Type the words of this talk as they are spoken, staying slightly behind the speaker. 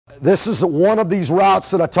this is one of these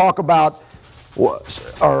routes that I talk about,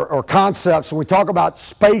 or concepts. When we talk about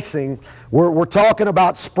spacing, we're talking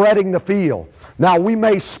about spreading the field. Now, we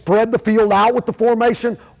may spread the field out with the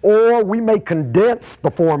formation, or we may condense the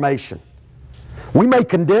formation. We may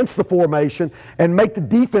condense the formation and make the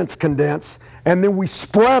defense condense, and then we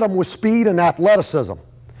spread them with speed and athleticism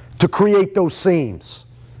to create those seams.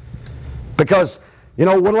 Because, you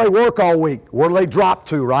know, what do they work all week? Where do they drop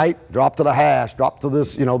to, right? Drop to the hash, drop to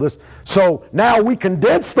this, you know, this. So now we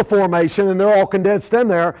condense the formation, and they're all condensed in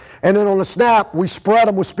there, and then on the snap, we spread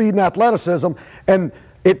them with speed and athleticism, and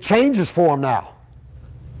it changes for them now.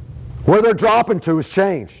 Where they're dropping to is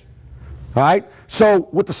changed. All right? So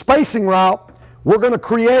with the spacing route, we're going to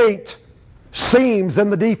create seams in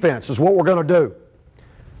the defense is what we're going to do.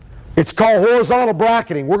 It's called horizontal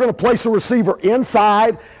bracketing. We're going to place a receiver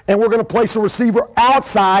inside, and we're going to place a receiver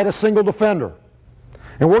outside a single defender.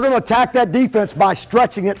 And we're going to attack that defense by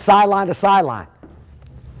stretching it sideline to sideline.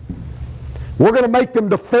 We're going to make them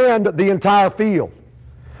defend the entire field.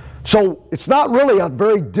 So it's not really a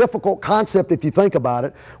very difficult concept if you think about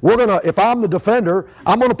it. We're going to, if I'm the defender,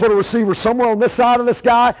 I'm going to put a receiver somewhere on this side of this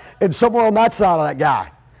guy and somewhere on that side of that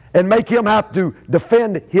guy and make him have to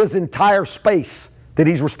defend his entire space that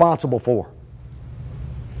he's responsible for.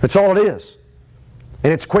 That's all it is.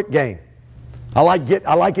 And it's quick game. I like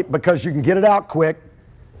it because you can get it out quick.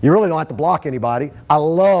 You really don't have to block anybody. I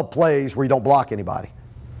love plays where you don't block anybody.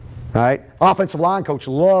 All right? Offensive line coach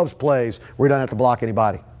loves plays where you don't have to block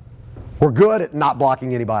anybody. We're good at not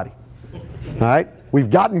blocking anybody. All right? We've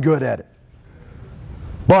gotten good at it.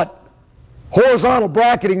 But horizontal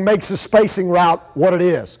bracketing makes the spacing route what it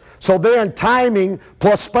is. So then timing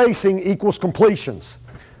plus spacing equals completions.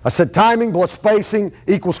 I said timing plus spacing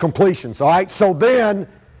equals completions. All right? So then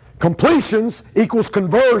completions equals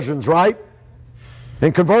conversions, right?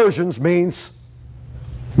 And conversions means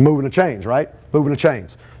moving the chains, right? Moving the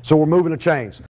chains. So we're moving the chains.